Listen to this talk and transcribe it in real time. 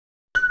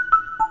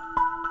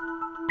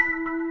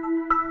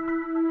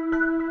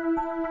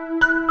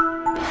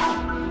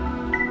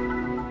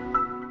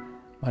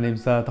My name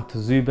is Dr.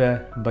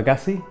 Zuber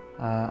Bagasi.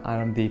 I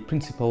am the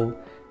Principal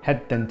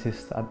Head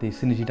Dentist at the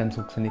Synergy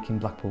Dental Clinic in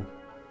Blackpool.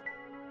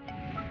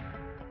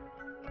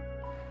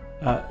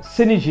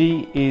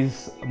 Synergy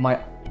is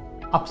my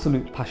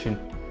absolute passion.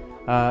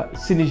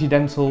 Synergy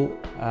Dental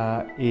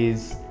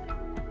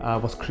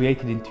was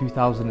created in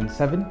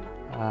 2007.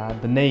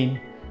 The name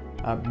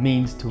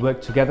means to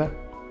work together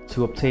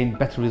to obtain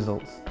better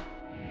results.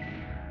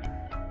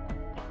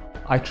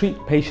 I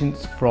treat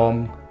patients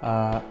from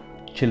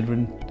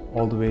children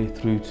all the way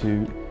through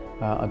to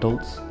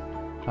adults.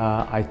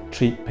 I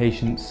treat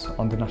patients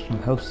on the National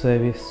Health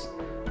Service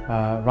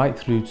right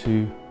through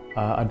to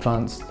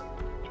advanced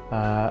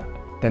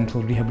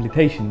dental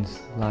rehabilitations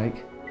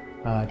like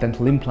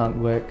dental implant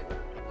work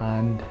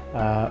and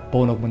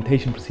bone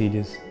augmentation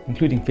procedures,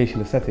 including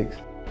facial aesthetics.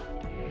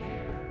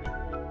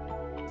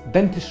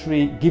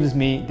 Dentistry gives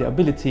me the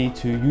ability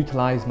to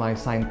utilise my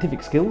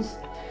scientific skills.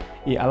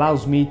 It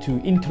allows me to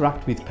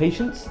interact with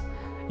patients.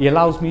 It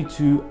allows me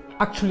to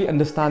actually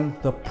understand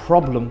the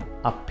problem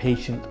a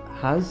patient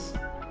has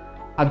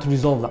and to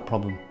resolve that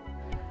problem.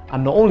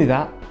 And not only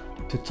that,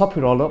 to top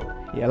it all up,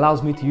 it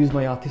allows me to use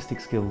my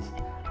artistic skills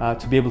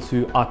to be able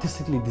to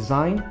artistically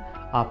design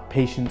our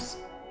patient's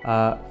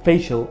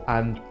facial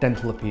and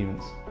dental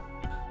appearance.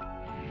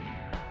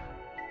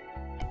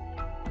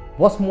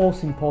 What's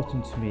most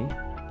important to me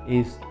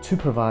is to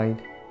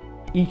provide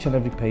each and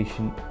every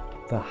patient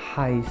the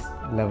highest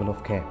level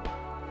of care,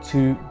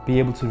 to be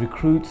able to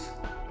recruit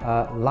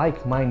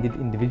like-minded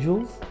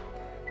individuals,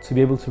 to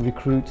be able to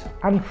recruit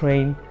and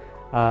train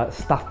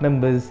staff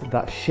members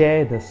that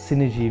share the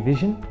Synergy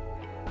vision,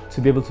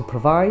 to be able to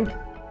provide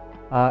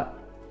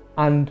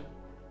and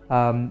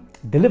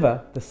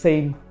deliver the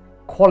same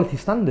quality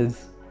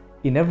standards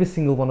in every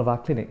single one of our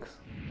clinics.